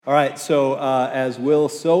All right, so as Will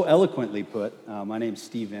so eloquently put, my name's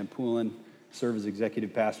Steve Van Poolen, serve as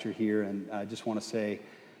executive pastor here, and I just want to say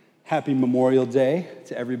happy Memorial Day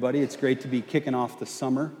to everybody. It's great to be kicking off the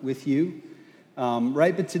summer with you,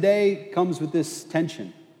 right? But today comes with this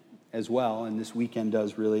tension as well, and this weekend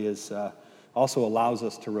does really is also allows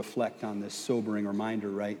us to reflect on this sobering reminder,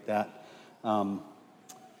 right, that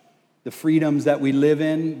the freedoms that we live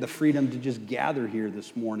in, the freedom to just gather here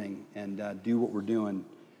this morning and do what we're doing,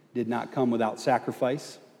 did not come without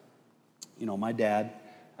sacrifice. You know, my dad,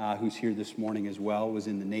 who's here this morning as well, was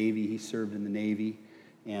in the Navy. He served in the Navy,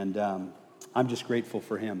 and I'm just grateful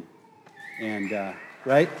for him. And,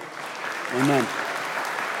 right? Amen.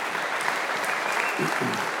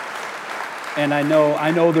 And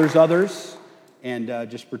I know there's others, and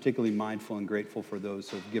just particularly mindful and grateful for those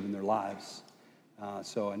who have given their lives.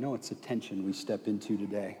 So I know it's a tension we step into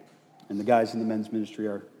today. And the guys in the men's ministry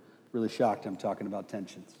are really shocked I'm talking about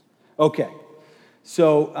tensions. Okay,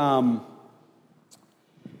 so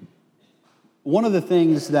one of the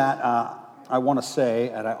things that I want to say,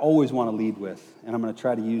 and I always want to lead with, and I'm going to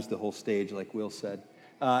try to use the whole stage like Will said,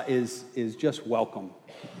 is just welcome.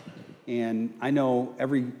 And I know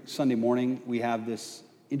every Sunday morning we have this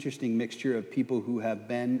interesting mixture of people who have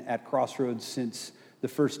been at Crossroads since the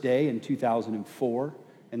first day in 2004,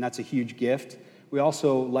 and that's a huge gift. We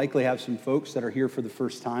also likely have some folks that are here for the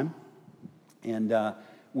first time, and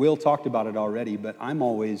Will talked about it already, but I'm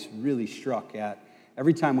always really struck at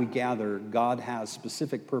every time we gather, God has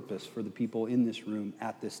specific purpose for the people in this room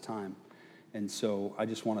at this time. And so I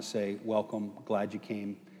just want to say welcome, glad you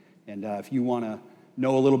came. And if you want to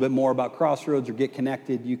know a little bit more about Crossroads or get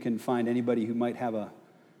connected, you can find anybody who might have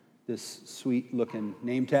this sweet-looking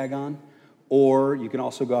name tag on, or you can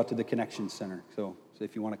also go out to the Connection Center. So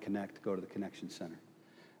if you want to connect, go to the Connection Center.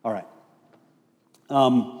 All right.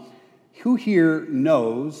 Who here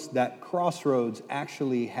knows that Crossroads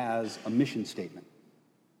actually has a mission statement?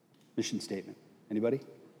 Mission statement. Anybody?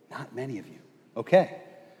 Not many of you. Okay.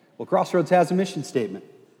 Well, Crossroads has a mission statement.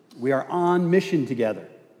 We are on mission together.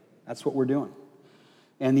 That's what we're doing.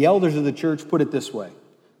 And the elders of the church put it this way.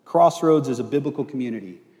 Crossroads is a biblical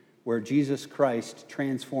community where Jesus Christ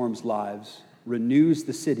transforms lives, renews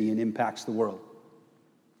the city, and impacts the world.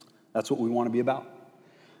 That's what we want to be about.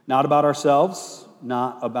 Not about ourselves,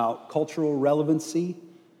 not about cultural relevancy,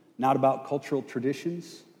 not about cultural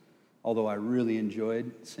traditions, although I really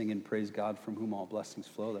enjoyed singing Praise God from whom all blessings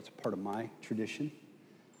flow. That's part of my tradition.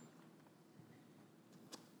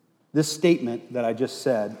 This statement that I just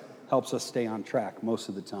said helps us stay on track most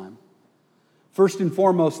of the time. First and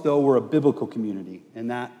foremost, though, we're a biblical community,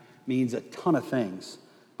 and that means a ton of things.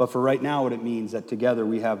 But for right now, what it means that together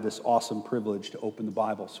we have this awesome privilege to open the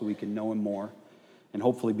Bible so we can know Him more and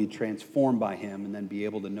hopefully be transformed by Him and then be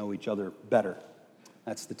able to know each other better.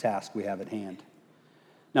 That's the task we have at hand.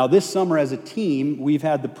 Now, this summer as a team, we've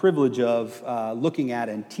had the privilege of looking at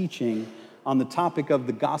and teaching on the topic of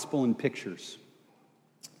the gospel in pictures.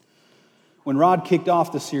 When Rod kicked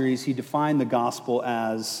off the series, he defined the gospel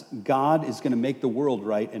as God is going to make the world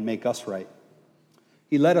right and make us right.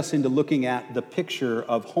 He led us into looking at the picture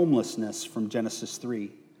of homelessness from Genesis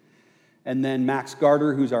 3. And then Max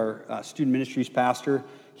Garter, who's our student ministries pastor,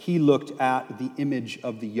 he looked at the image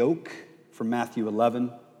of the yoke from Matthew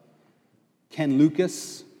 11. Ken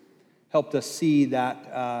Lucas helped us see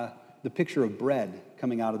that the picture of bread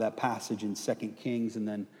coming out of that passage in 2 Kings. And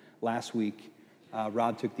then last week,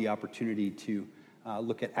 Rod took the opportunity to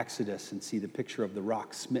look at Exodus and see the picture of the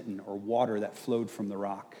rock smitten, or water that flowed from the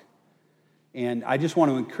rock. And I just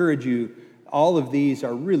want to encourage you, all of these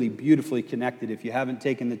are really beautifully connected. If you haven't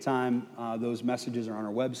taken the time, those messages are on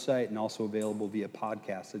our website and also available via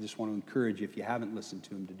podcast. I just want to encourage you, if you haven't listened to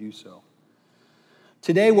them, to do so.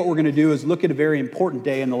 Today, what we're going to do is look at a very important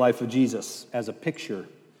day in the life of Jesus as a picture.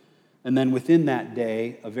 And then within that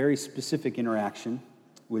day, a very specific interaction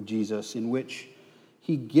with Jesus in which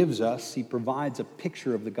He provides a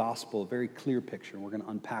picture of the gospel, a very clear picture. And we're going to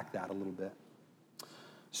unpack that a little bit.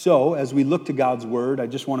 So, as we look to God's Word, I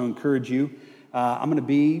just want to encourage you. I'm going to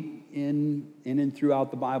be in and throughout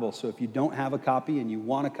the Bible. So if you don't have a copy and you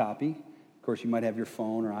want a copy, of course you might have your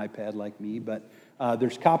phone or iPad like me, but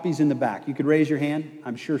there's copies in the back. You could raise your hand.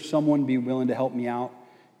 I'm sure someone would be willing to help me out.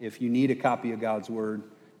 If you need a copy of God's Word,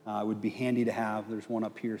 it would be handy to have. There's one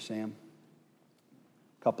up here, Sam.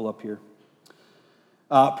 A couple up here.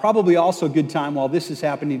 Probably also a good time while this is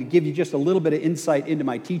happening to give you just a little bit of insight into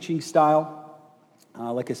my teaching style.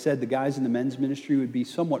 Like I said, the guys in the men's ministry would be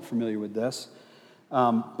somewhat familiar with this.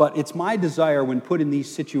 But it's my desire when put in these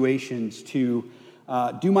situations to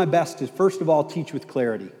do my best to, first of all, teach with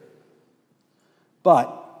clarity.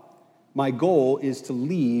 But my goal is to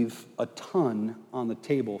leave a ton on the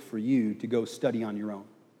table for you to go study on your own.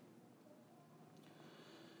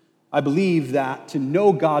 I believe that to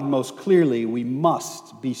know God most clearly, we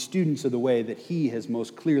must be students of the way that He has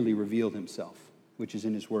most clearly revealed Himself, which is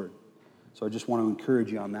in His Word. So I just want to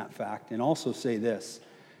encourage you on that fact, and also say this,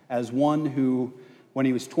 as one who, when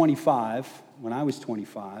I was 25,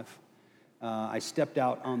 I stepped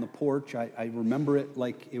out on the porch. I remember it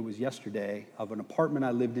like it was yesterday, of an apartment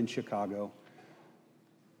I lived in Chicago,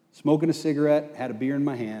 smoking a cigarette, had a beer in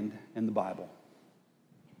my hand, and the Bible.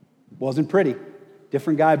 Wasn't pretty.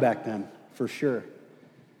 Different guy back then, for sure.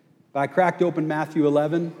 But I cracked open Matthew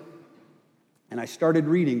 11, and I started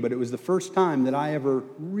reading, but it was the first time that I ever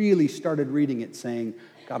really started reading it saying,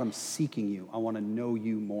 God, I'm seeking you. I want to know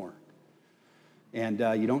you more. And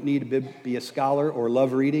you don't need to be a scholar or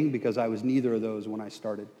love reading, because I was neither of those when I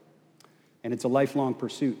started. And it's a lifelong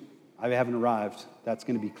pursuit. I haven't arrived. That's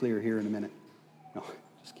going to be clear here in a minute. No,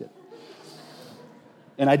 just kidding.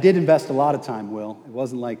 And I did invest a lot of time, Will. It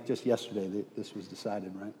wasn't like just yesterday that this was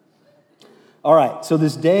decided, right? All right, so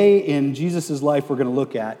this day in Jesus' life we're going to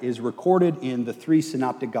look at is recorded in the 3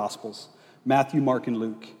 synoptic gospels, Matthew, Mark, and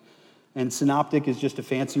Luke. And synoptic is just a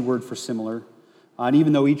fancy word for similar. And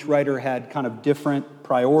even though each writer had kind of different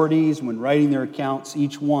priorities when writing their accounts,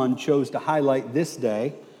 each one chose to highlight this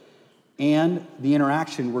day and the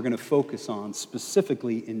interaction we're going to focus on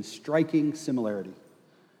specifically in striking similarity.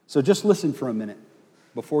 So just listen for a minute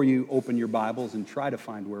before you open your Bibles and try to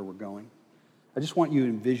find where we're going. I just want you to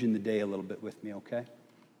envision the day a little bit with me, okay?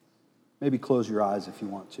 Maybe close your eyes if you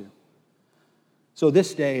want to. So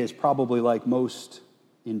this day is probably like most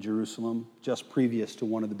in Jerusalem, just previous to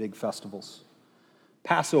one of the big festivals.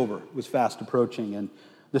 Passover was fast approaching, and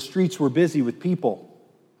the streets were busy with people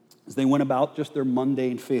as they went about just their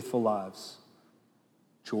mundane, faithful lives.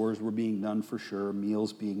 Chores were being done for sure,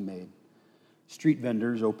 meals being made. Street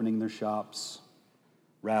vendors opening their shops.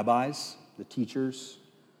 Rabbis, the teachers,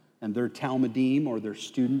 and their talmidim, or their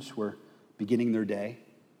students, were beginning their day.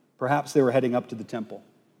 Perhaps they were heading up to the temple.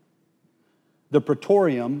 The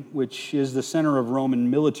Praetorium, which is the center of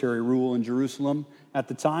Roman military rule in Jerusalem at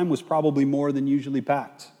the time, was probably more than usually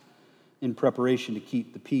packed in preparation to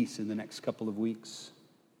keep the peace in the next couple of weeks.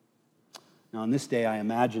 Now, on this day, I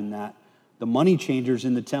imagine that the money changers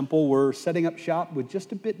in the temple were setting up shop with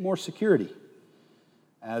just a bit more security,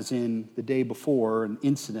 as in the day before, an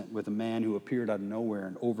incident with a man who appeared out of nowhere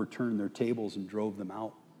and overturned their tables and drove them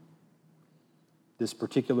out. This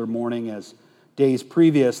particular morning, as days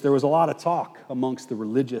previous, there was a lot of talk amongst the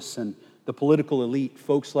religious and the political elite,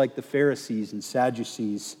 folks like the Pharisees and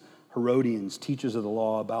Sadducees, Herodians, teachers of the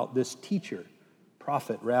law, about this teacher,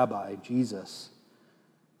 prophet, rabbi, Jesus.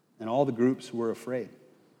 And all the groups were afraid,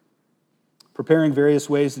 preparing various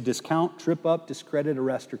ways to discount, trip up, discredit,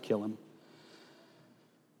 arrest, or kill him.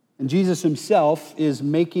 And Jesus himself is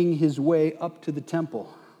making his way up to the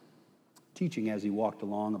temple, teaching as he walked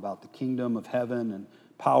along about the kingdom of heaven and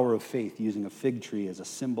power of faith, using a fig tree as a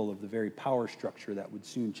symbol of the very power structure that would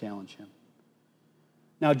soon challenge him.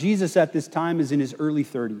 Now, Jesus at this time is in his early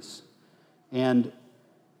 30s, and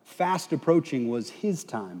fast approaching was his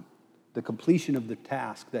time, the completion of the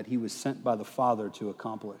task that he was sent by the Father to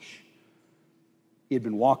accomplish. He had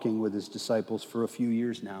been walking with his disciples for a few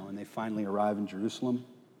years now, and they finally arrive in Jerusalem.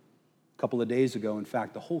 A couple of days ago, in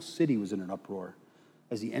fact, the whole city was in an uproar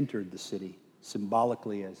as he entered the city,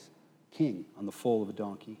 symbolically as king on the foal of a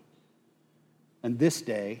donkey. And this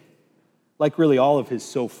day, like really all of his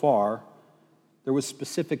so far, there was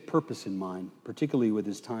specific purpose in mind, particularly with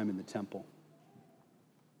his time in the temple.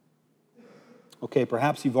 Okay,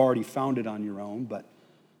 perhaps you've already found it on your own, but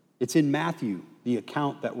it's in Matthew, the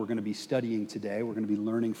account that we're going to be studying today. We're going to be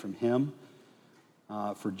learning from him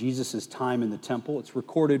for Jesus' time in the temple. It's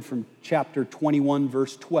recorded from chapter 21,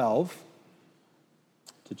 verse 12,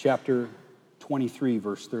 to chapter 23,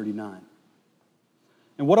 verse 39.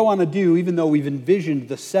 And what I want to do, even though we've envisioned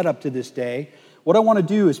the setup to this day, what I want to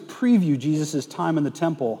do is preview Jesus' time in the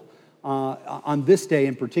temple on this day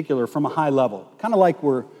in particular from a high level. Kind of like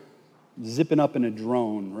we're zipping up in a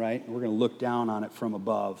drone, right? We're going to look down on it from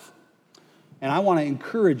above. And I want to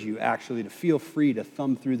encourage you, actually, to feel free to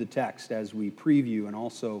thumb through the text as we preview and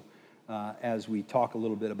also as we talk a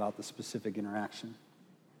little bit about the specific interaction.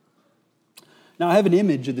 Now, I have an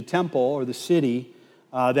image of the temple or the city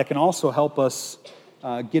that can also help us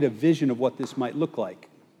get a vision of what this might look like. Do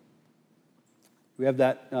we have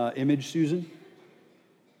that image, Susan?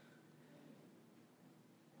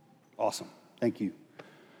 Awesome. Thank you.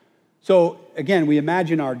 So, again, we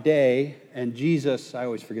imagine our day, and Jesus, I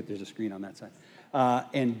always forget there's a screen on that side,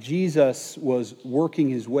 and Jesus was working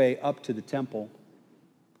his way up to the temple.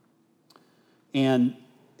 And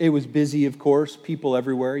it was busy, of course, people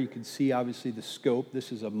everywhere. You can see, obviously, the scope.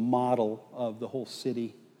 This is a model of the whole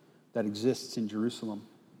city that exists in Jerusalem.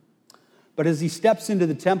 But as he steps into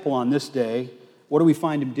the temple on this day, what do we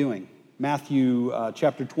find him doing? Matthew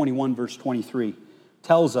chapter 21, verse 23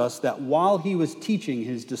 tells us that while he was teaching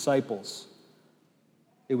his disciples,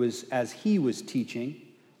 it was as he was teaching,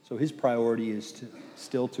 so his priority is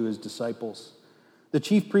still to his disciples. The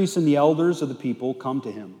chief priests and the elders of the people come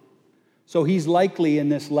to him. So he's likely in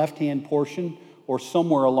this left-hand portion or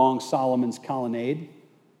somewhere along Solomon's colonnade.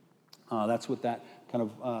 That's what that kind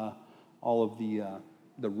of, all of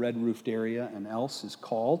the red-roofed area and else is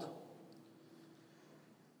called.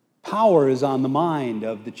 Power is on the mind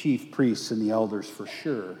of the chief priests and the elders for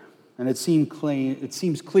sure. And it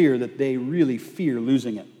seems clear that they really fear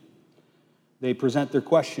losing it. They present their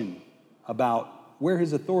question about where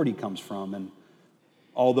his authority comes from. And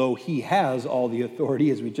although he has all the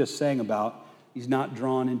authority, as we just sang about, he's not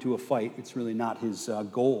drawn into a fight. It's really not his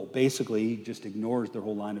goal. Basically, he just ignores their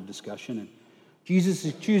whole line of discussion. And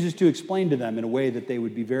Jesus chooses to explain to them in a way that they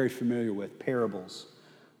would be very familiar with, parables,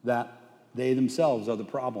 that they themselves are the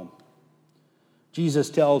problem. Jesus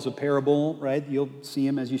tells a parable, right? You'll see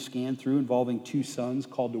him as you scan through, involving two sons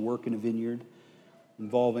called to work in a vineyard,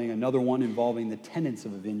 involving another one involving the tenants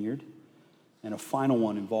of a vineyard, and a final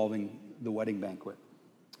one involving the wedding banquet.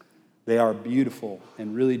 They are beautiful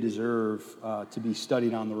and really deserve to be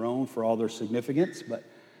studied on their own for all their significance,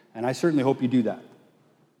 and I certainly hope you do that.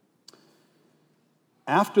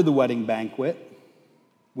 After the wedding banquet,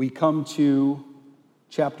 we come to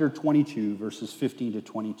chapter 22, verses 15 to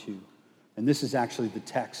 22. And this is actually the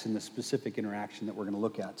text and the specific interaction that we're going to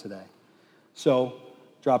look at today. So,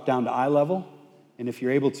 drop down to eye level, and if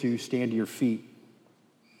you're able to, stand to your feet.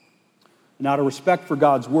 And out of respect for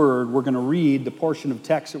God's word, we're going to read the portion of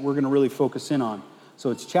text that we're going to really focus in on.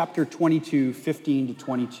 So it's chapter 22, 15 to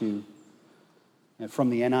 22, and from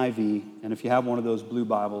the NIV. And if you have one of those blue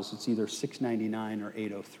Bibles, it's either 699 or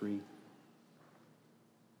 803.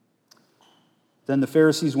 Then the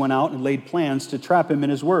Pharisees went out and laid plans to trap him in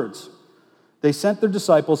his words. They sent their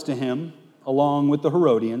disciples to him, along with the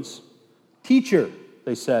Herodians. "Teacher,"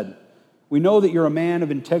 they said, "we know that you're a man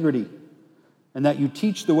of integrity, and that you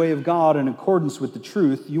teach the way of God in accordance with the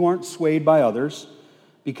truth. You aren't swayed by others,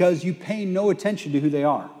 because you pay no attention to who they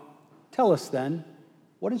are. Tell us then,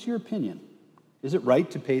 what is your opinion? Is it right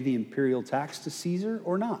to pay the imperial tax to Caesar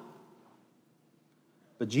or not?"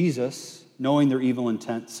 But Jesus, knowing their evil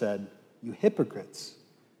intent, said, "You hypocrites,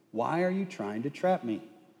 why are you trying to trap me?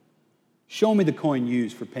 Show me the coin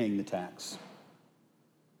used for paying the tax."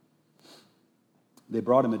 They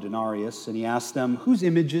brought him a denarius, and he asked them, "Whose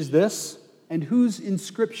image is this, and whose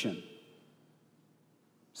inscription?"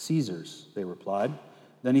 "Caesar's," they replied.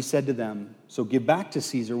 Then he said to them, "So give back to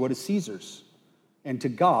Caesar what is Caesar's, and to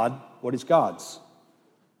God what is God's."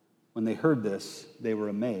 When they heard this, they were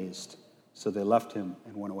amazed, so they left him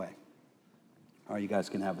and went away. All right, you guys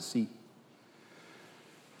can have a seat.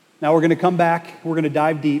 Now we're going to come back. We're going to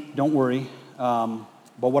dive deep. Don't worry.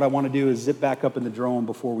 But what I want to do is zip back up in the drone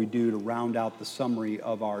before we do to round out the summary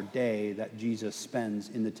of our day that Jesus spends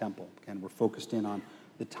in the temple. Again, we're focused in on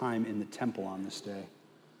the time in the temple on this day.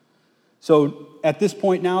 So at this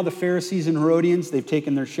point now, the Pharisees and Herodians, they've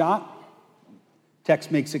taken their shot.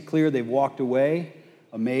 Text makes it clear they've walked away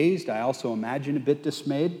amazed. I also imagine a bit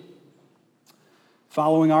dismayed.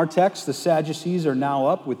 Following our text, the Sadducees are now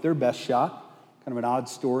up with their best shot. Kind of an odd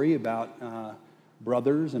story about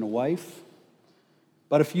brothers and a wife.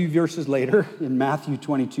 But a few verses later, in Matthew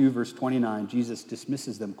 22, verse 29, Jesus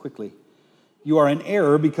dismisses them quickly. "You are in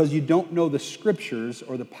error because you don't know the scriptures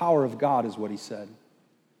or the power of God," is what he said.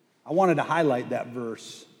 I wanted to highlight that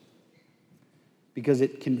verse because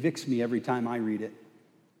it convicts me every time I read it.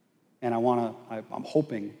 And I'm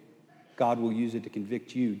hoping God will use it to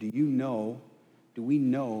convict you. Do we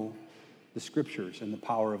know the scriptures and the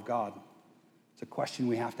power of God? It's a question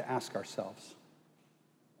we have to ask ourselves.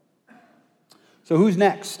 So who's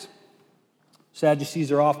next?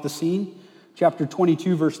 Sadducees are off the scene. Chapter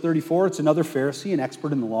 22, verse 34, it's another Pharisee, an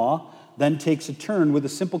expert in the law, then takes a turn with a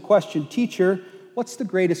simple question. "Teacher, what's the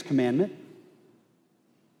greatest commandment?"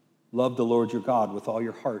 "Love the Lord your God with all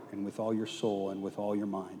your heart and with all your soul and with all your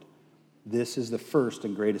mind. This is the first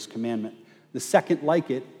and greatest commandment. The second like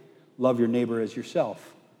it, love your neighbor as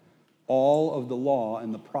yourself. All of the law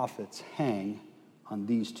and the prophets hang on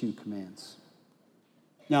these two commands."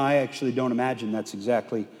 Now, I actually don't imagine that's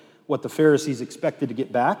exactly what the Pharisees expected to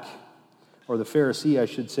get back, or the Pharisee, I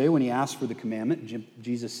should say, when he asked for the commandment.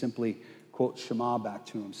 Jesus simply quotes Shema back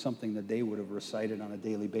to him, something that they would have recited on a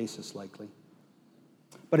daily basis likely.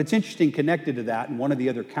 But it's interesting connected to that, and one of the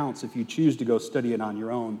other counts, if you choose to go study it on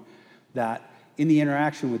your own, that in the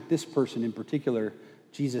interaction with this person in particular,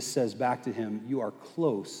 Jesus says back to him, "You are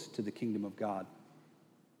close to the kingdom of God."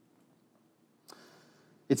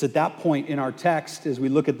 It's at that point in our text, as we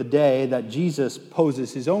look at the day, that Jesus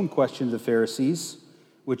poses his own question to the Pharisees,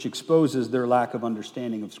 which exposes their lack of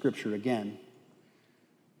understanding of Scripture again.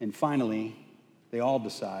 And finally, they all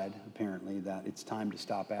decide, apparently, that it's time to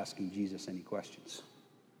stop asking Jesus any questions.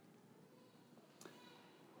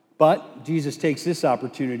 But Jesus takes this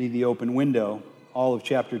opportunity, the open window, all of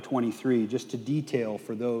chapter 23, just to detail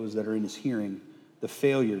for those that are in his hearing the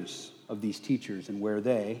failures of these teachers and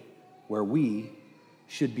where we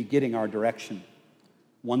should be getting our direction.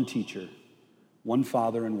 One teacher, one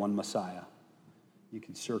Father, and one Messiah. You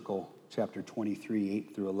can circle chapter 23,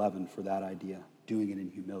 8 through 11 for that idea, doing it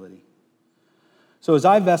in humility. So as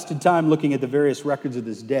I vested time looking at the various records of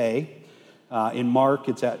this day, in Mark,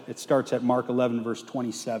 it starts at Mark 11, verse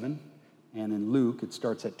 27, and in Luke, it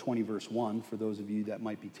starts at 20, verse 1, for those of you that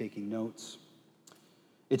might be taking notes.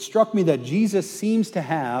 It struck me that Jesus seems to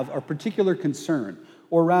have a particular concern,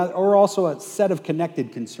 or also a set of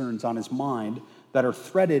connected concerns on his mind that are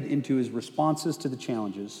threaded into his responses to the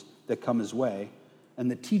challenges that come his way,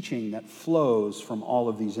 and the teaching that flows from all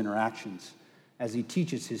of these interactions as he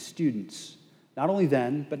teaches his students, not only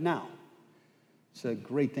then, but now. It's a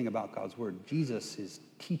great thing about God's word. Jesus is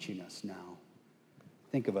teaching us now.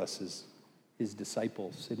 Think of us as his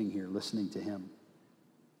disciples sitting here listening to him.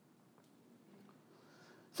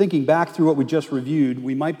 Thinking back through what we just reviewed,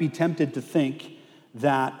 we might be tempted to think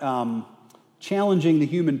that challenging the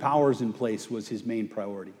human powers in place was his main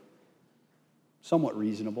priority. Somewhat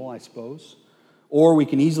reasonable, I suppose. Or we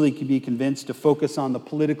can easily be convinced to focus on the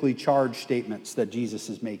politically charged statements that Jesus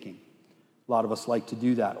is making. A lot of us like to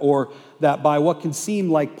do that. Or that by what can seem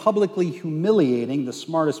like publicly humiliating the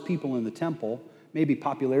smartest people in the temple, maybe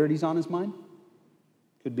popularity's on his mind?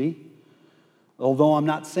 Could be. Although I'm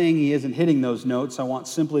not saying he isn't hitting those notes, I want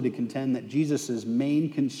simply to contend that Jesus'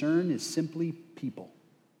 main concern is simply people.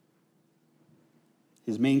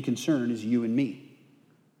 His main concern is you and me.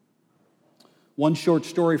 One short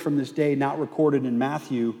story from this day, not recorded in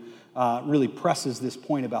Matthew, really presses this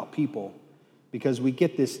point about people, because we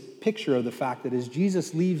get this picture of the fact that as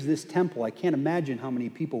Jesus leaves this temple, I can't imagine how many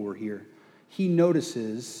people were here, he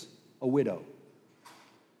notices a widow.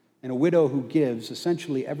 And a widow who gives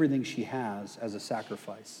essentially everything she has as a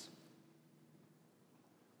sacrifice.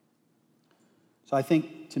 So I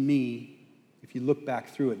think, to me, if you look back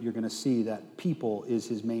through it, you're going to see that people is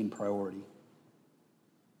his main priority.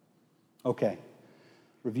 Okay,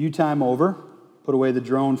 review time over. Put away the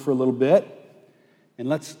drone for a little bit. And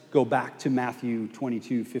let's go back to Matthew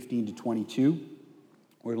 22, 15 to 22.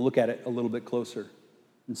 We're going to look at it a little bit closer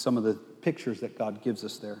and some of the pictures that God gives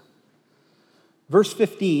us there. Verse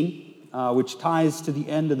 15, which ties to the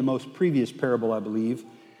end of the most previous parable, I believe,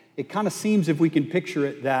 it kind of seems, if we can picture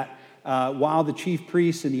it, that while the chief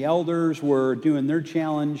priests and the elders were doing their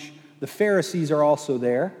challenge, the Pharisees are also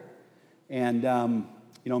there. And,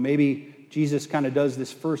 maybe Jesus kind of does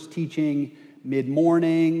this first teaching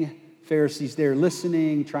mid-morning, Pharisees there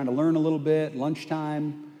listening, trying to learn a little bit,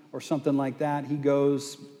 lunchtime or something like that. He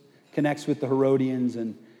goes, connects with the Herodians,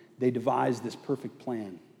 and they devise this perfect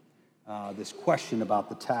plan. This question about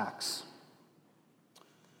the tax.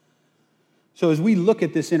 So as we look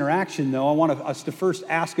at this interaction, though, I want us to first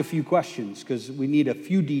ask a few questions, because we need a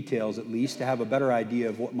few details at least to have a better idea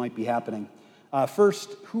of what might be happening.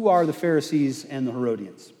 First, who are the Pharisees and the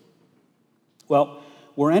Herodians? Well,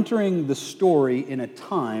 we're entering the story in a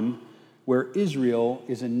time where Israel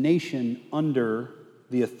is a nation under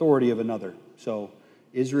the authority of another. So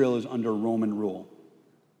Israel is under Roman rule.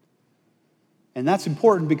 And that's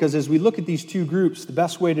important because as we look at these two groups, the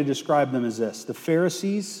best way to describe them is this. The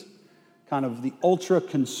Pharisees, kind of the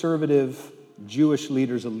ultra-conservative Jewish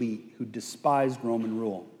leaders elite who despised Roman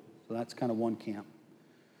rule. So that's kind of one camp.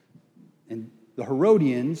 And the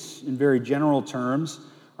Herodians, in very general terms,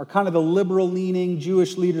 are kind of the liberal-leaning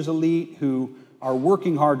Jewish leaders elite who are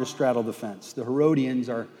working hard to straddle the fence. The Herodians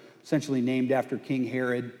are essentially named after King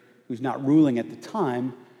Herod, who's not ruling at the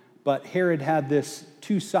time, but Herod had this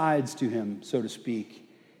two sides to him, so to speak.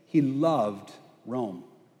 He loved Rome,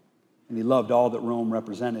 and he loved all that Rome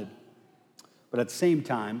represented. But at the same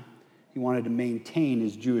time, he wanted to maintain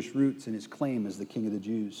his Jewish roots and his claim as the king of the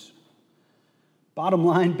Jews. Bottom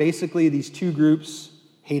line, basically, these two groups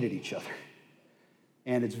hated each other.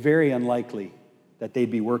 And it's very unlikely that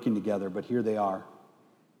they'd be working together, but here they are.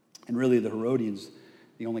 And really, the Herodians,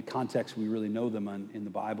 the only context we really know them in the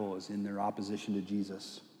Bible is in their opposition to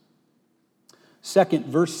Jesus. Second,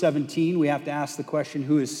 verse 17, we have to ask the question,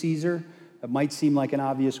 who is Caesar? That might seem like an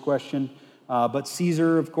obvious question, but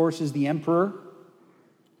Caesar, of course, is the emperor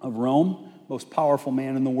of Rome, most powerful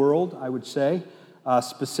man in the world, I would say.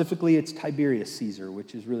 Specifically, it's Tiberius Caesar,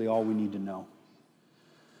 which is really all we need to know.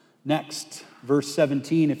 Next, verse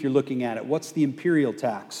 17, if you're looking at it, what's the imperial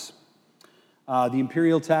tax? The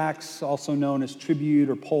imperial tax, also known as tribute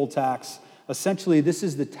or poll tax, essentially this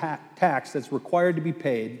is the tax that's required to be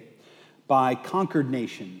paid by conquered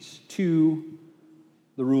nations to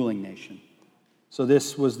the ruling nation. So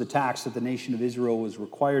this was the tax that the nation of Israel was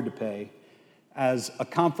required to pay as a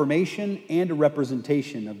confirmation and a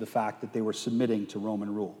representation of the fact that they were submitting to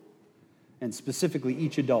Roman rule. And specifically,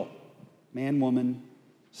 each adult, man, woman,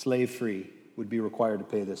 slave free, would be required to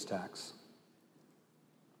pay this tax.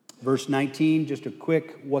 Verse 19, just a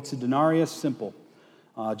quick, what's a denarius? Simple.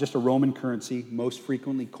 Just a Roman currency, most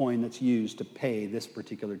frequently coin that's used to pay this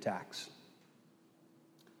particular tax.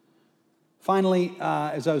 Finally,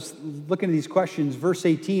 as I was looking at these questions, verse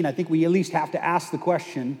 18, I think we at least have to ask the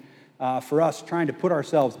question for us trying to put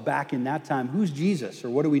ourselves back in that time. Who's Jesus, or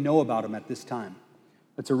what do we know about him at this time?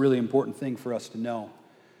 That's a really important thing for us to know.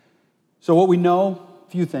 So what we know,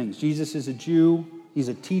 a few things. Jesus is a Jew. He's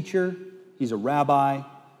a teacher. He's a rabbi.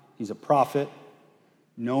 He's a prophet,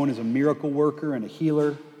 known as a miracle worker and a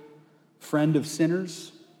healer, friend of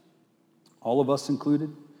sinners, all of us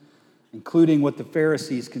included, including what the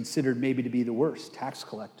Pharisees considered maybe to be the worst, tax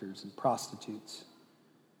collectors and prostitutes.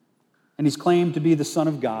 And he's claimed to be the Son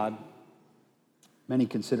of God. Many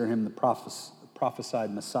consider him the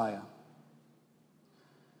prophesied Messiah.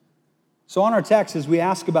 So on our text, as we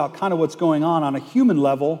ask about kind of what's going on a human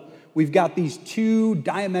level, we've got these two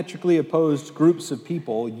diametrically opposed groups of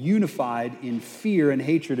people unified in fear and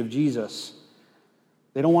hatred of Jesus.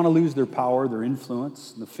 They don't want to lose their power, their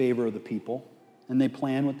influence, and the favor of the people, and they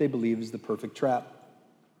plan what they believe is the perfect trap.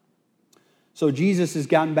 So Jesus has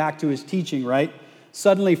gotten back to his teaching, right?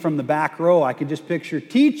 Suddenly from the back row, I could just picture,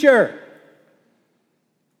 teacher,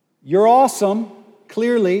 you're awesome,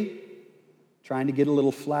 clearly, trying to get a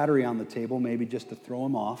little flattery on the table, maybe just to throw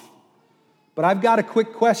him off. But I've got a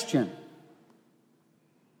quick question.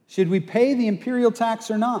 Should we pay the imperial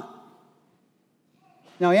tax or not?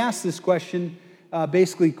 Now, he asked this question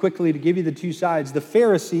basically quickly to give you the two sides. The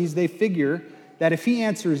Pharisees, they figure that if he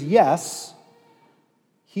answers yes,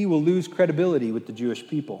 he will lose credibility with the Jewish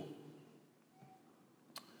people.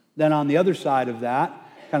 Then on the other side of that,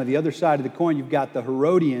 kind of the other side of the coin, you've got the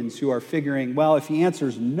Herodians who are figuring, well, if he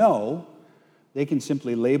answers no, they can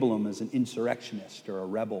simply label him as an insurrectionist or a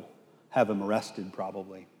rebel, have him arrested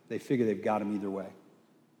probably. They figure they've got him either way.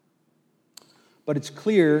 But it's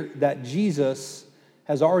clear that Jesus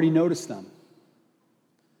has already noticed them.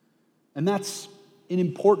 And that's an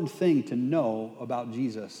important thing to know about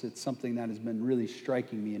Jesus. It's something that has been really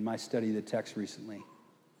striking me in my study of the text recently.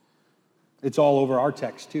 It's all over our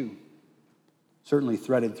text too, certainly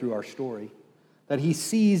threaded through our story, that he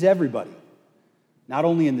sees everybody, not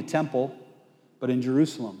only in the temple, but in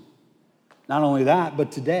Jerusalem. Not only that,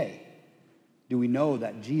 but today, do we know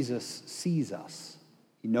that Jesus sees us?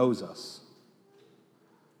 He knows us.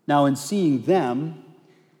 Now, in seeing them,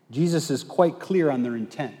 Jesus is quite clear on their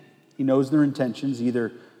intent. He knows their intentions,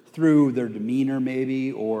 either through their demeanor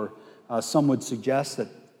maybe, or some would suggest that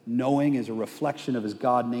knowing is a reflection of his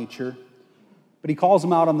God nature. But he calls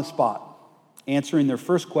them out on the spot, answering their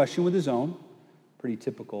first question with his own, pretty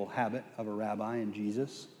typical habit of a rabbi and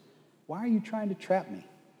Jesus. Why are you trying to trap me?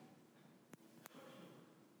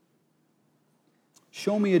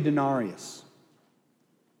 Show me a denarius.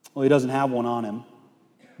 Well, he doesn't have one on him,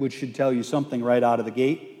 which should tell you something right out of the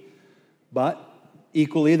gate. But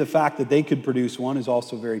equally, the fact that they could produce one is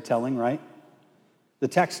also very telling, right? The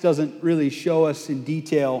text doesn't really show us in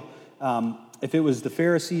detail if it was the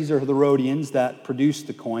Pharisees or the Herodians that produced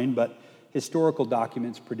the coin, but historical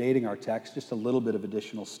documents predating our text, just a little bit of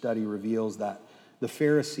additional study reveals that the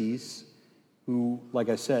Pharisees, who, like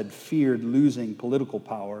I said, feared losing political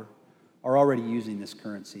power, are already using this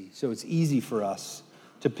currency. So it's easy for us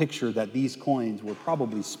to picture that these coins were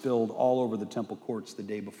probably spilled all over the temple courts the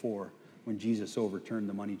day before when Jesus overturned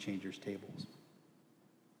the money changers' tables.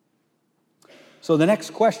 So the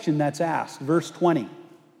next question that's asked, verse 20,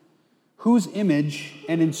 whose image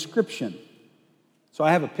and inscription? So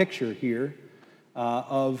I have a picture here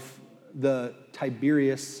of the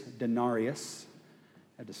Tiberius denarius.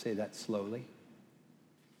 I had to say that slowly.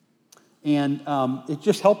 And it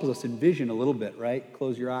just helps us envision a little bit, right?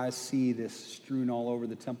 Close your eyes, see this strewn all over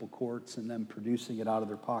the temple courts and them producing it out of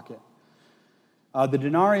their pocket. The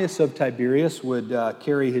denarius of Tiberius would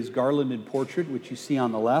carry his garlanded portrait, which you see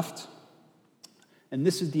on the left. And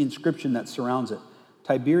this is the inscription that surrounds it.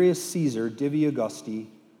 Tiberius Caesar Divi Augusti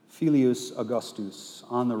Filius Augustus.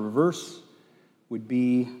 On the reverse would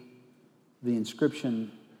be the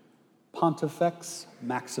inscription Pontifex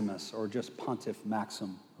Maximus, or just Pontiff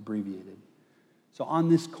Maxim abbreviated. So on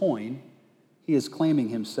this coin, he is claiming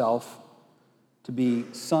himself to be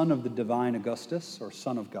son of the divine Augustus, or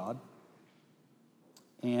son of God,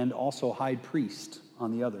 and also high priest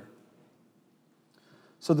on the other.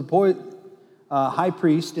 So the high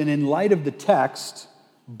priest, and in light of the text,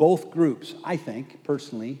 both groups, I think,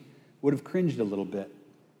 personally, would have cringed a little bit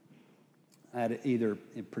at either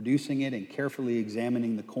in producing it and carefully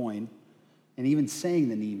examining the coin, and even saying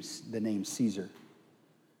the name Caesar,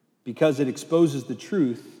 because it exposes the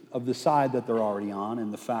truth of the side that they're already on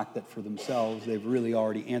and the fact that for themselves they've really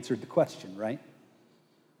already answered the question, right?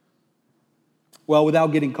 Well,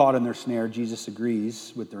 without getting caught in their snare, Jesus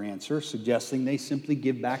agrees with their answer, suggesting they simply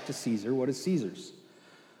give back to Caesar what is Caesar's.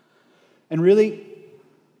 And really,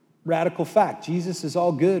 radical fact, Jesus is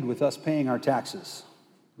all good with us paying our taxes,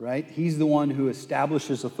 right? He's the one who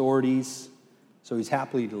establishes authorities, so he's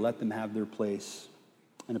happy to let them have their place,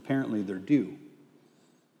 and apparently their due.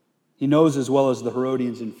 He knows, as well as the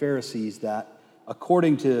Herodians and Pharisees, that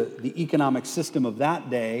according to the economic system of that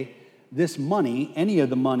day, this money, any of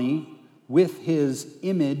the money with his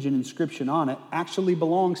image and inscription on it, actually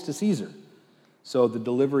belongs to Caesar. So the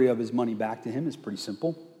delivery of his money back to him is pretty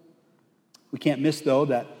simple. We can't miss, though,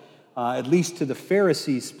 that at least to the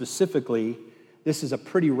Pharisees specifically, this is a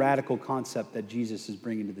pretty radical concept that Jesus is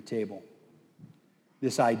bringing to the table.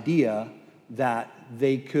 This idea that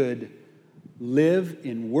they could live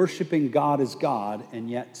in worshiping God as God and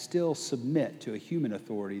yet still submit to a human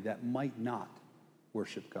authority that might not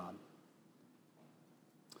worship God.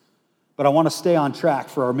 But I want to stay on track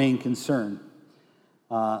for our main concern,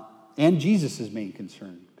 and Jesus' main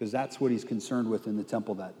concern, because that's what he's concerned with in the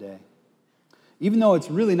temple that day. Even though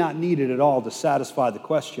it's really not needed at all to satisfy the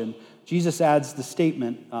question, Jesus adds the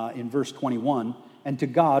statement in verse 21, and to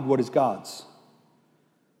God, what is God's?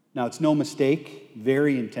 Now, it's no mistake,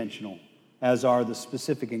 very intentional, as are the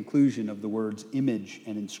specific inclusion of the words image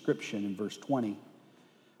and inscription in verse 20.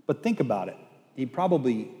 But think about it. He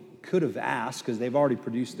probably could have asked, because they've already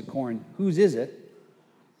produced the coin, whose is it?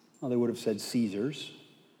 Well, they would have said Caesar's.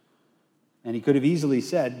 And he could have easily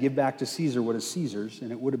said, give back to Caesar what is Caesar's,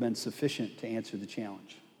 and it would have been sufficient to answer the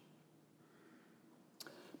challenge.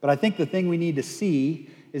 But I think the thing we need to see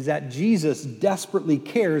is that Jesus desperately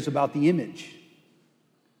cares about the image.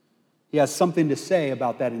 He has something to say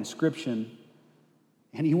about that inscription,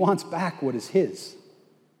 and he wants back what is his.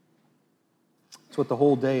 That's what the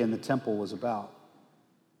whole day in the temple was about.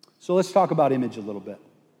 So let's talk about image a little bit.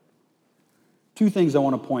 Two things I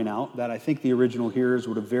want to point out that I think the original hearers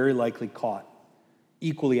would have very likely caught,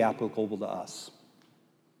 equally applicable to us.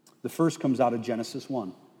 The first comes out of Genesis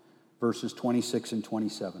 1, verses 26 and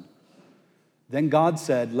 27. Then God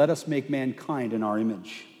said, let us make mankind in our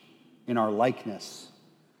image, in our likeness,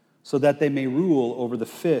 so that they may rule over the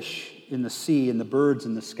fish in the sea and the birds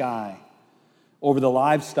in the sky, over the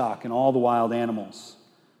livestock and all the wild animals,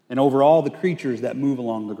 and over all the creatures that move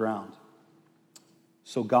along the ground.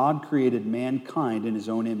 So God created mankind in his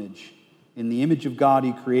own image. In the image of God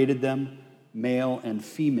he created them, male and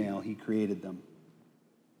female he created them.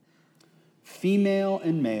 Female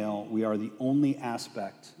and male, we are the only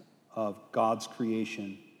aspect of God's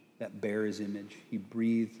creation that bear his image. He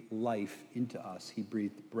breathed life into us. He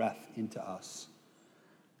breathed breath into us.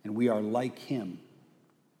 And we are like him.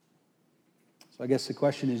 So I guess the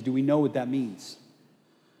question is, do we know what that means?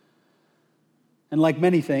 And like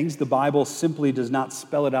many things, the Bible simply does not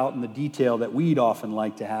spell it out in the detail that we'd often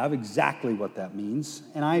like to have, exactly what that means.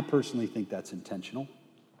 And I personally think that's intentional.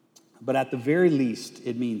 But at the very least,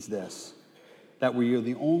 it means this, that we are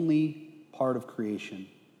the only part of creation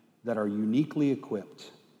that are uniquely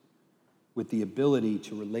equipped with the ability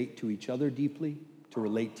to relate to each other deeply, to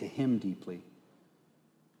relate to him deeply,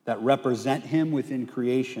 that represent him within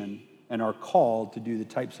creation and are called to do the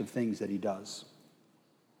types of things that he does.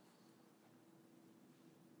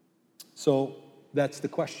 So that's the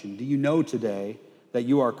question. Do you know today that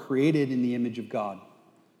you are created in the image of God?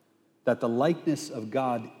 That the likeness of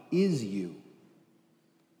God is you?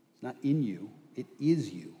 It's not in you, it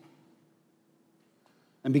is you.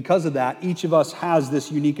 And because of that, each of us has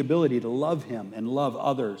this unique ability to love him and love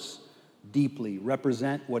others deeply,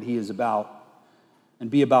 represent what he is about,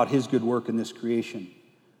 and be about his good work in this creation.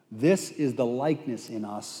 This is the likeness in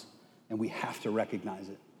us, and we have to recognize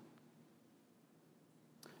it.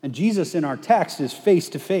 And Jesus in our text is face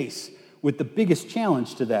to face with the biggest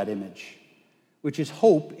challenge to that image, which is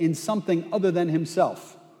hope in something other than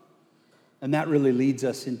himself. And that really leads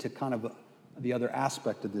us into kind of the other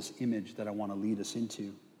aspect of this image that I want to lead us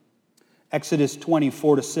into. Exodus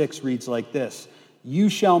 20:4-6 reads like this: "You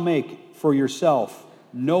shall make for yourself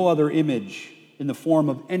no other image in the form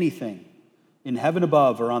of anything, in heaven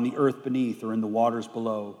above or on the earth beneath or in the waters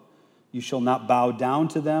below. You shall not bow down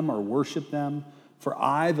to them or worship them, for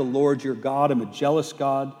I, the Lord your God, am a jealous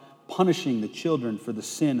God, punishing the children for the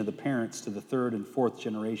sin of the parents to the third and fourth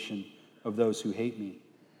generation of those who hate me,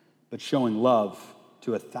 but showing love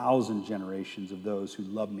to 1,000 generations of those who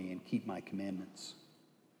love me and keep my commandments."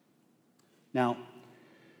 Now,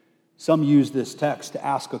 some use this text to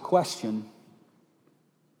ask a question: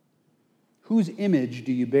 whose image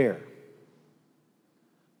do you bear?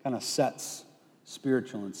 Kind of sets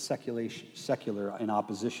spiritual and secular in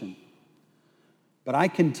opposition. But I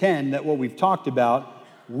contend that what we've talked about,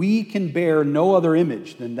 we can bear no other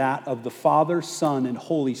image than that of the Father, Son, and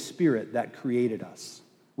Holy Spirit that created us.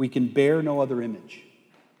 We can bear no other image.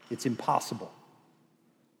 It's impossible.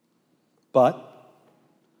 But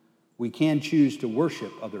we can choose to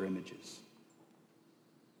worship other images.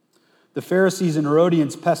 The Pharisees and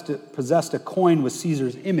Herodians possessed a coin with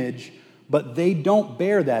Caesar's image, but they don't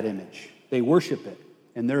bear that image. They worship it,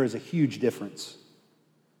 and there is a huge difference.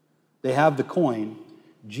 They have the coin.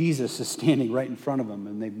 Jesus is standing right in front of them,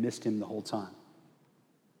 and they've missed him the whole time.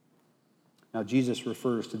 Now, Jesus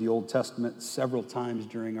refers to the Old Testament several times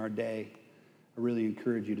during our day. I really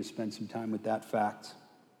encourage you to spend some time with that fact.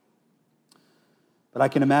 But I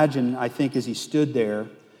can imagine, I think, as he stood there,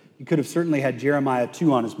 he could have certainly had Jeremiah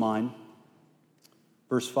 2 on his mind.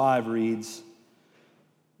 Verse 5 reads,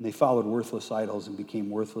 "And they followed worthless idols and became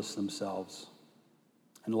worthless themselves."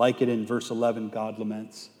 And like it in verse 11, God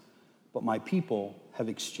laments, "But my people have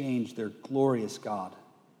exchanged their glorious God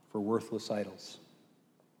for worthless idols."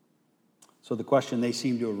 So the question they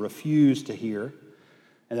seem to have refused to hear,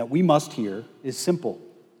 and that we must hear, is simple.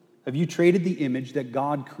 Have you traded the image that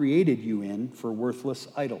God created you in for worthless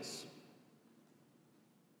idols?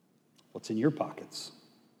 What's in your pockets?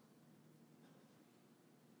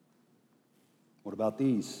 What about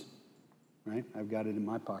these? Right? I've got it in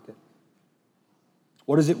my pocket.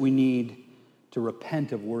 What is it we need to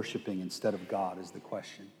repent of worshiping instead of God is the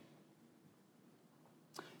question.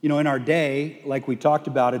 You know, in our day, like we talked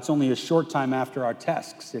about, it's only a short time after our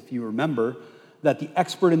tests, if you remember, that the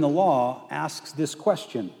expert in the law asks this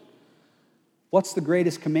question: what's the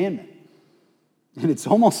greatest commandment? And it's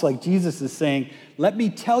almost like Jesus is saying, let me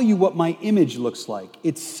tell you what my image looks like.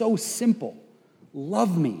 It's so simple.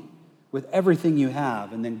 Love me with everything you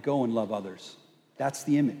have, and then go and love others. That's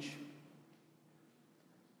the image.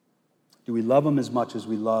 Do we love them as much as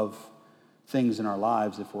we love things in our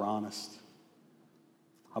lives, if we're honest?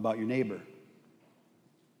 How about your neighbor?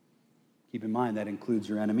 Keep in mind that includes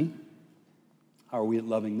your enemy. How are we at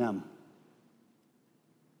loving them?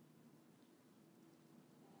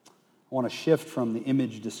 I want to shift from the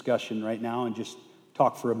image discussion right now and just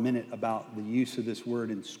talk for a minute about the use of this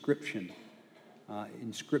word inscription.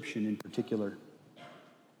 Inscription in particular.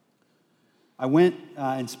 I went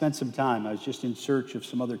and spent some time. I was just in search of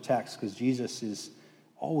some other texts because Jesus is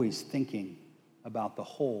always thinking about the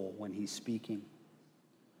whole when he's speaking.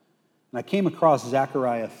 And I came across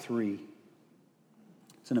Zechariah 3.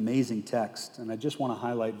 It's an amazing text, and I just want to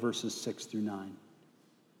highlight verses 6 through 9.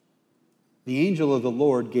 The angel of the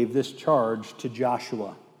Lord gave this charge to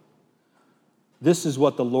Joshua. This is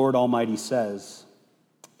what the Lord Almighty says: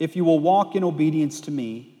 if you will walk in obedience to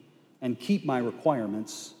me and keep my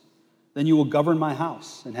requirements, then you will govern my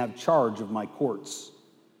house and have charge of my courts,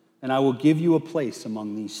 and I will give you a place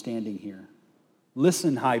among these standing here.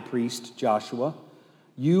 Listen, high priest Joshua,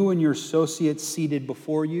 you and your associates seated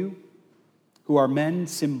before you, who are men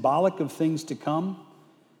symbolic of things to come.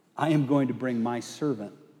 I am going to bring my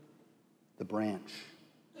servant, the branch.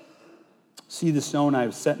 See the stone I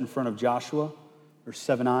have set in front of Joshua? There's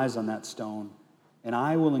 7 eyes on that stone, and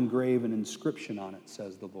I will engrave an inscription on it,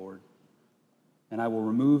 says the Lord, and I will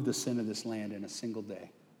remove the sin of this land in a single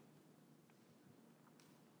day.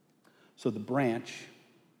 So the branch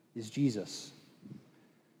is Jesus,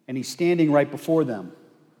 and he's standing right before them.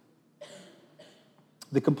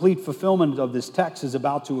 The complete fulfillment of this text is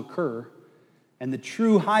about to occur, and the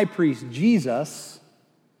true high priest, Jesus,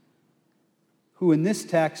 who in this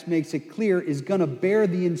text makes it clear is going to bear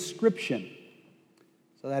the inscription.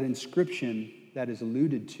 So that inscription that is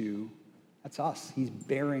alluded to, that's us. He's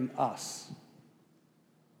bearing us.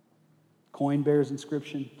 Coin bears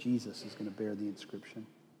inscription. Jesus is going to bear the inscription.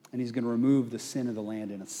 And he's going to remove the sin of the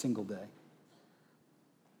land in a single day.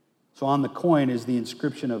 So on the coin is the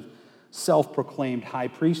inscription of self-proclaimed high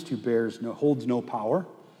priest who holds no power.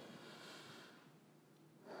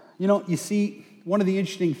 You see, one of the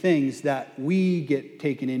interesting things that we get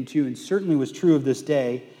taken into, and certainly was true of this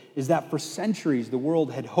day, is that for centuries the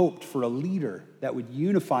world had hoped for a leader that would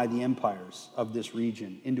unify the empires of this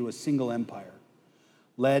region into a single empire,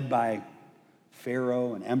 led by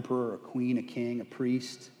pharaoh, an emperor, a queen, a king, a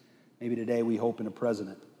priest. Maybe today we hope in a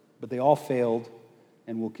president. But they all failed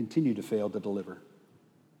and will continue to fail to deliver.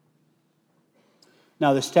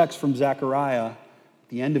 Now, this text from Zechariah, at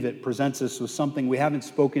the end of it, presents us with something we haven't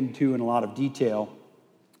spoken to in a lot of detail,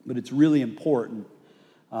 but it's really important,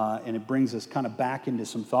 and it brings us kind of back into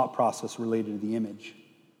some thought process related to the image.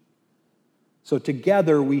 So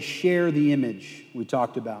together we share the image we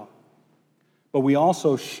talked about, but we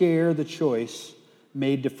also share the choice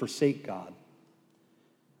made to forsake God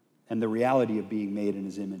and the reality of being made in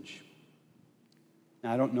his image.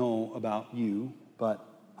 Now, I don't know about you, but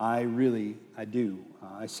I do.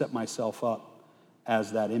 I set myself up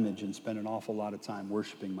as that image and spend an awful lot of time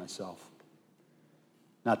worshiping myself.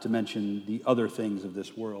 Not to mention the other things of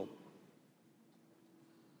this world.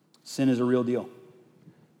 Sin is a real deal.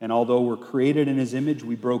 And although we're created in his image,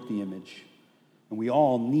 we broke the image. And we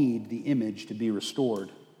all need the image to be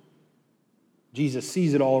restored. Jesus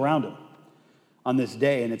sees it all around him on this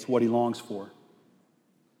day, and it's what he longs for.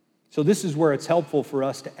 So this is where it's helpful for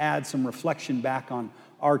us to add some reflection back on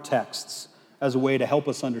our texts as a way to help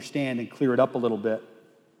us understand and clear it up a little bit.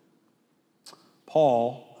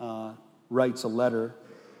 Paul writes a letter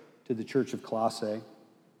to the church of Colossae,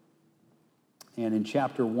 and in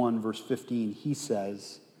chapter 1, verse 15, he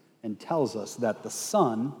says and tells us that the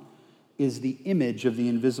Son is the image of the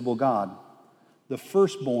invisible God, the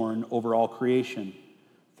firstborn over all creation.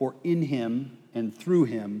 For in him and through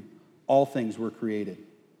him all things were created.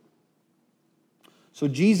 So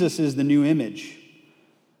Jesus is the new image.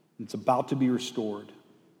 It's about to be restored,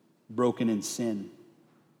 broken in sin.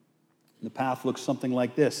 The path looks something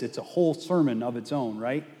like this. It's a whole sermon of its own,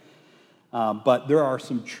 right? But there are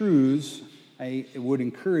some truths. I would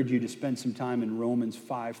encourage you to spend some time in Romans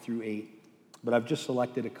 5 through 8. But I've just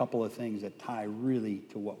selected a couple of things that tie really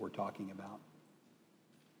to what we're talking about.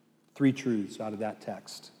 3 truths out of that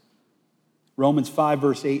text. Romans 5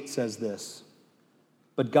 verse 8 says this: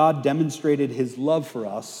 "But God demonstrated his love for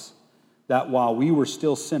us, that while we were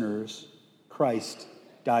still sinners, Christ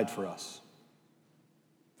died for us."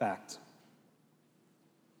 Fact.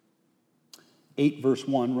 8 verse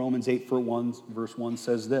 1, Romans 8 verse 1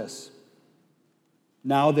 says this: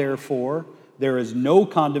 "Now therefore, there is no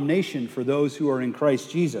condemnation for those who are in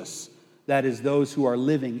Christ Jesus, that is, those who are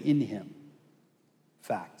living in him."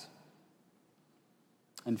 Fact.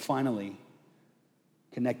 And finally,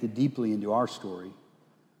 connected deeply into our story,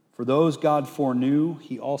 for those God foreknew,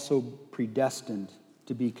 he also predestined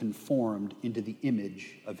to be conformed into the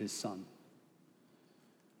image of his Son.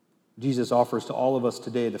 Jesus offers to all of us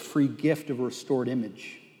today the free gift of a restored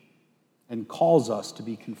image and calls us to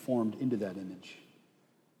be conformed into that image.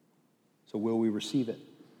 So will we receive it?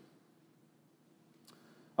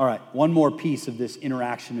 All right, one more piece of this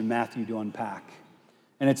interaction in Matthew to unpack.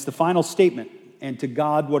 And it's the final statement, "And to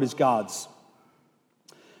God, what is God's?"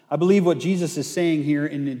 I believe what Jesus is saying here,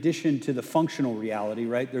 in addition to the functional reality,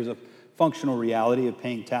 right? There's a functional reality of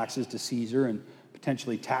paying taxes to Caesar and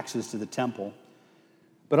potentially taxes to the temple.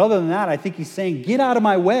 But other than that, I think he's saying, get out of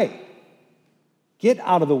my way. Get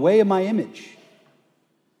out of the way of my image.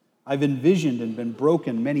 I've envisioned and been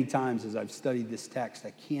broken many times as I've studied this text.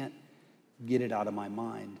 I can't get it out of my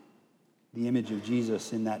mind. The image of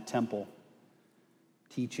Jesus in that temple,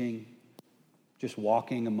 teaching, just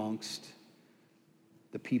walking amongst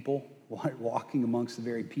the people, walking amongst the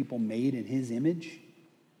very people made in his image,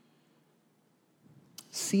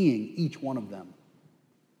 seeing each one of them,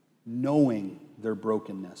 knowing their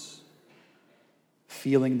brokenness,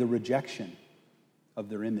 feeling the rejection of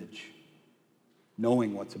their image,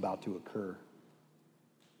 knowing what's about to occur.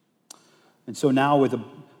 And so now with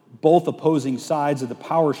both opposing sides of the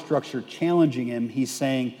power structure challenging him, he's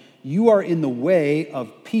saying, you are in the way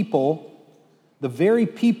of people, the very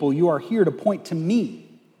people you are here to point to me.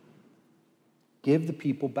 Give the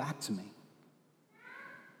people back to me.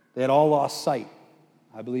 They had all lost sight.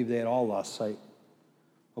 I believe they had all lost sight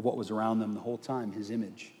of what was around them the whole time, his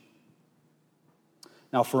image.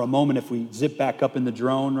 Now, for a moment, if we zip back up in the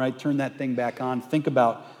drone, right, turn that thing back on, think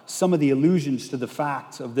about some of the allusions to the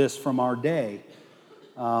facts of this from our day.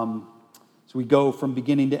 So we go from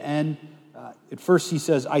beginning to end. At first he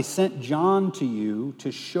says, I sent John to you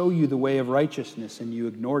to show you the way of righteousness, and you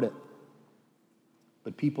ignored it.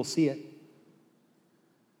 But people see it.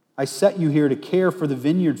 I set you here to care for the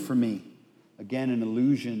vineyard for me. Again, an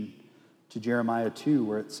allusion to Jeremiah 2,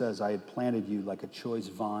 where it says, I had planted you like a choice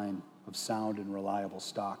vine of sound and reliable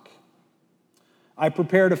stock. I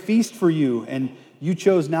prepared a feast for you, and you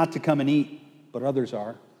chose not to come and eat, but others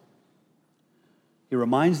are. He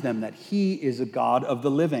reminds them that he is a God of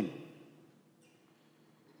the living.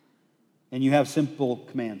 And you have simple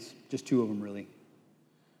commands, just two of them really.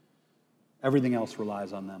 Everything else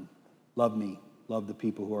relies on them. Love me, love the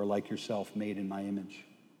people who are like yourself, made in my image.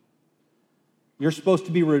 You're supposed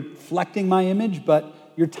to be reflecting my image,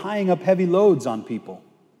 but you're tying up heavy loads on people.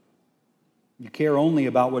 You care only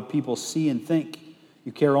about what people see and think.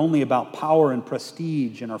 You care only about power and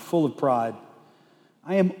prestige and are full of pride.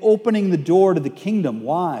 I am opening the door to the kingdom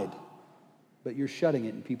wide, but you're shutting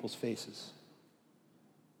it in people's faces.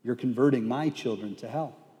 You're converting my children to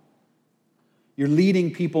hell. You're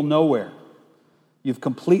leading people nowhere. You've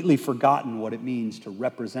completely forgotten what it means to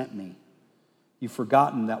represent me. You've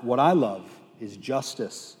forgotten that what I love is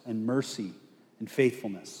justice and mercy and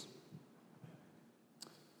faithfulness.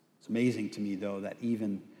 It's amazing to me, though, that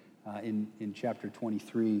even in chapter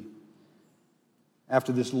 23,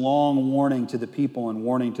 after this long warning to the people and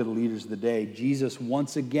warning to the leaders of the day, Jesus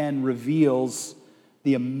once again reveals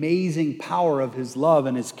the amazing power of his love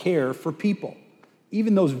and his care for people,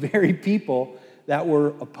 even those very people that were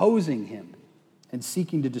opposing him and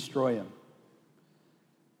seeking to destroy him.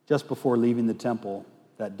 Just before leaving the temple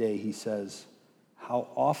that day, he says, "How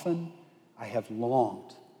often I have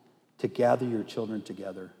longed to gather your children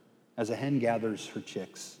together as a hen gathers her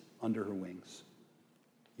chicks under her wings.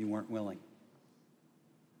 You weren't willing."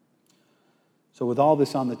 So with all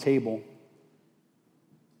this on the table,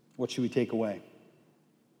 what should we take away?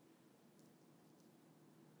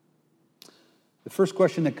 The first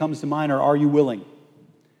question that comes to mind are you willing?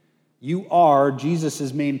 You are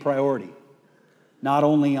Jesus' main priority, not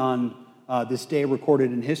only on this day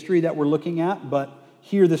recorded in history that we're looking at, but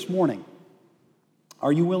here this morning.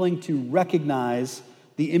 Are you willing to recognize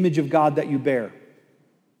the image of God that you bear?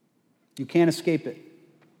 You can't escape it.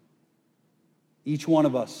 Each one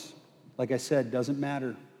of us, like I said, doesn't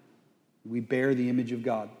matter. We bear the image of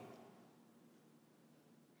God.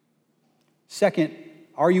 Second,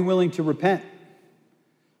 are you willing to repent?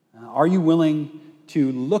 Are you willing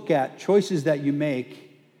to look at choices that you make?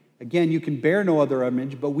 Again, you can bear no other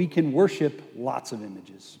image, but we can worship lots of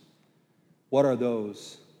images. What are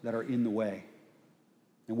those that are in the way?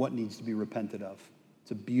 And what needs to be repented of?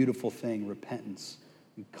 It's a beautiful thing, repentance.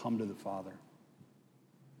 You come to the Father.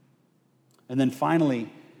 And then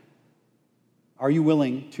finally, are you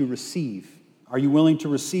willing to receive? Are you willing to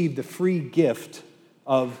receive the free gift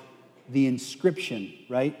of the inscription,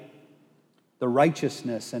 right? The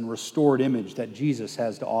righteousness and restored image that Jesus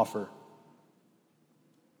has to offer.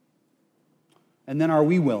 And then are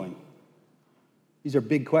we willing? These are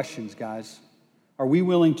big questions, guys. Are we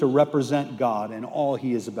willing to represent God and all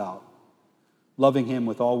he is about? Loving him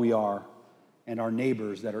with all we are and our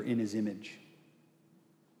neighbors that are in his image.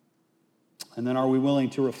 And then are we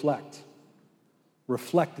willing to reflect?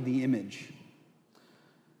 Reflect the image.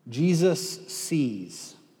 Jesus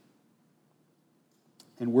sees,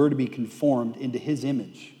 and we're to be conformed into his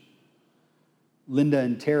image. Linda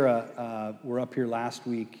and Tara were up here last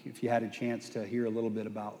week, if you had a chance to hear a little bit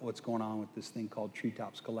about what's going on with this thing called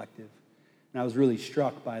Treetops Collective. And I was really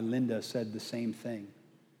struck by Linda said the same thing.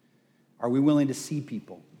 Are we willing to see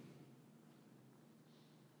people?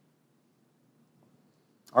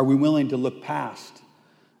 Are we willing to look past?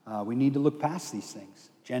 We need to look past these things.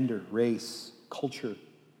 Gender, race, culture,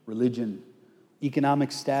 religion,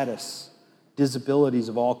 economic status, disabilities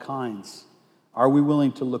of all kinds. Are we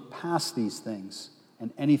willing to look past these things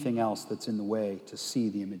and anything else that's in the way to see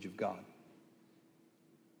the image of God?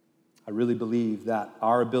 I really believe that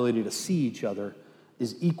our ability to see each other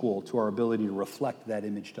is equal to our ability to reflect that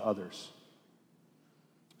image to others.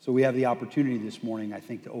 So we have the opportunity this morning, I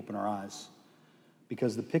think, to open our eyes,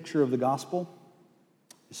 because the picture of the gospel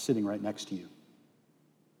is sitting right next to you.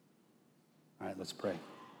 All right, let's pray.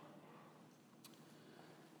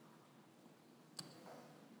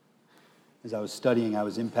 As I was studying, I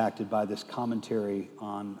was impacted by this commentary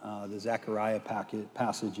on the Zechariah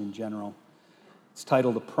passage in general. It's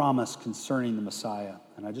titled, "A Promise Concerning the Messiah,"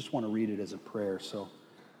 and I just want to read it as a prayer, so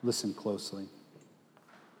listen closely.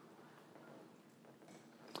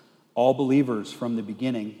 All believers from the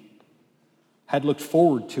beginning had looked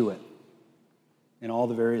forward to it in all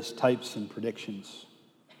the various types and predictions.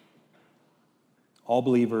 All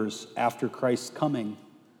believers, after Christ's coming,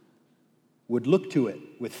 would look to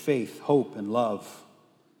it with faith, hope, and love.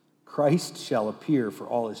 Christ shall appear for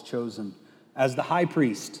all his chosen as the high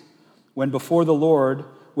priest, when before the Lord,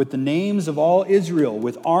 with the names of all Israel,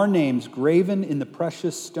 with our names graven in the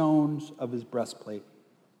precious stones of his breastplate,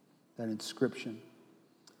 that inscription.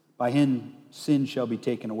 By him, sin shall be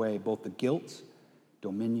taken away, both the guilt,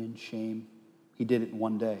 dominion, shame. He did it in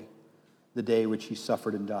one day, the day which he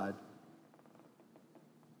suffered and died.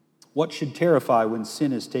 What should terrify when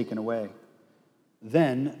sin is taken away?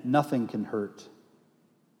 Then nothing can hurt,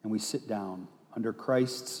 and we sit down under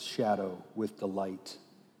Christ's shadow with delight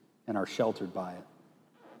and are sheltered by it.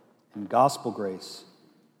 And gospel grace,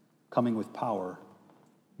 coming with power,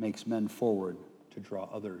 makes men forward to draw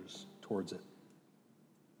others towards it.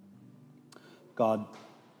 God,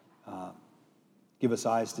 give us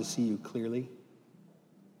eyes to see you clearly.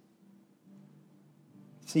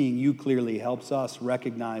 Seeing you clearly helps us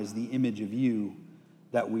recognize the image of you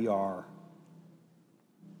that we are.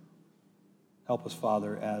 Help us,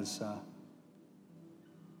 Father, as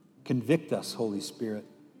convict us, Holy Spirit,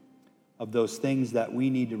 of those things that we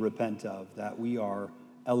need to repent of, that we are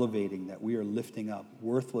elevating, that we are lifting up,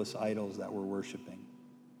 worthless idols that we're worshiping.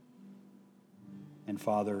 And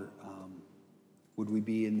Father, would we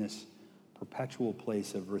be in this perpetual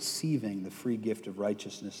place of receiving the free gift of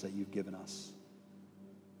righteousness that you've given us,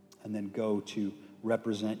 and then go to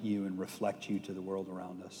represent you and reflect you to the world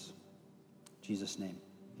around us. In Jesus' name,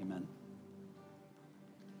 amen.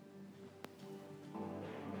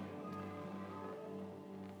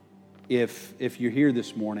 If you're here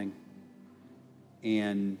this morning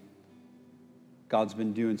and God's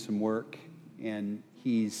been doing some work and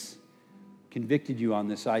he's convicted you on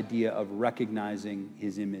this idea of recognizing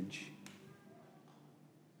his image,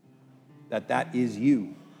 that is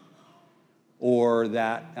you, or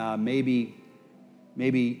that maybe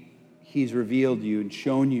he's revealed you and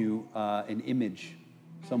shown you an image,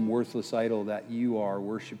 some worthless idol that you are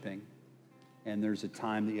worshiping, and there's a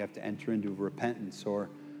time that you have to enter into repentance, or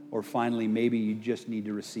finally maybe you just need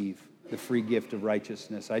to receive the free gift of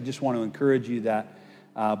righteousness. I just want to encourage you that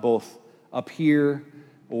both up here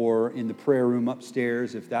or in the prayer room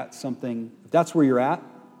upstairs, if that's where you're at,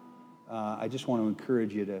 I just want to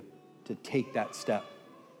encourage you to take that step.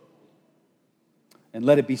 And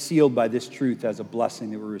let it be sealed by this truth as a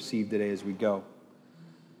blessing that we receive today as we go.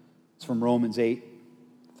 It's from Romans 8,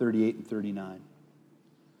 38 and 39.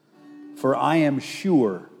 For I am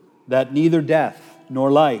sure that neither death nor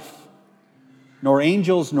life, nor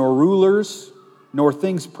angels nor rulers, nor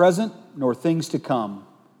things present, nor things to come,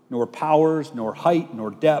 nor powers, nor height,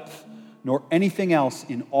 nor depth, nor anything else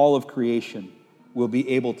in all of creation will be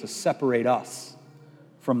able to separate us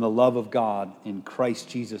from the love of God in Christ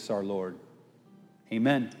Jesus our Lord.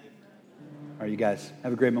 Amen. All right, you guys,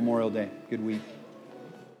 have a great Memorial Day. Good week.